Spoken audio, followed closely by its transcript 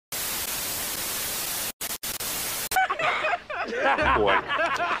Boy,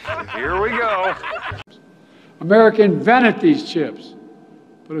 here we go. America invented these chips.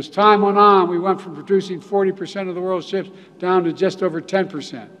 But as time went on, we went from producing 40% of the world's chips down to just over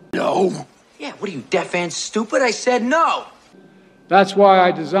 10%. No. Yeah, what are you, deaf and stupid? I said no. That's why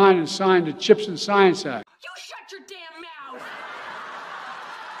I designed and signed the Chips and Science Act. You shut your damn mouth!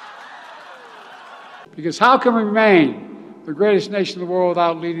 Because how can we remain the greatest nation in the world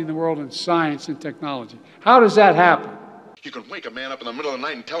without leading the world in science and technology? How does that happen? You can wake a man up in the middle of the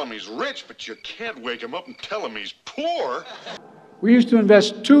night and tell him he's rich, but you can't wake him up and tell him he's poor. We used to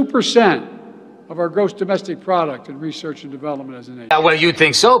invest 2% of our gross domestic product in research and development as a nation. Well, you'd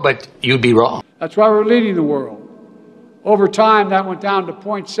think so, but you'd be wrong. That's why we're leading the world. Over time, that went down to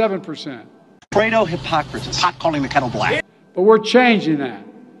 0.7%. Credo hypocrisy, pot calling the kettle black. But we're changing that.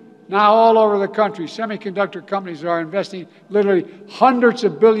 Now, all over the country, semiconductor companies are investing literally hundreds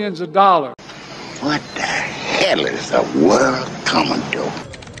of billions of dollars. What the hell is the world coming to?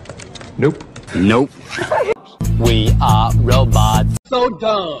 Nope. Nope. We are robots. So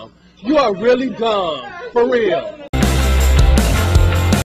dumb. You are really dumb. For real.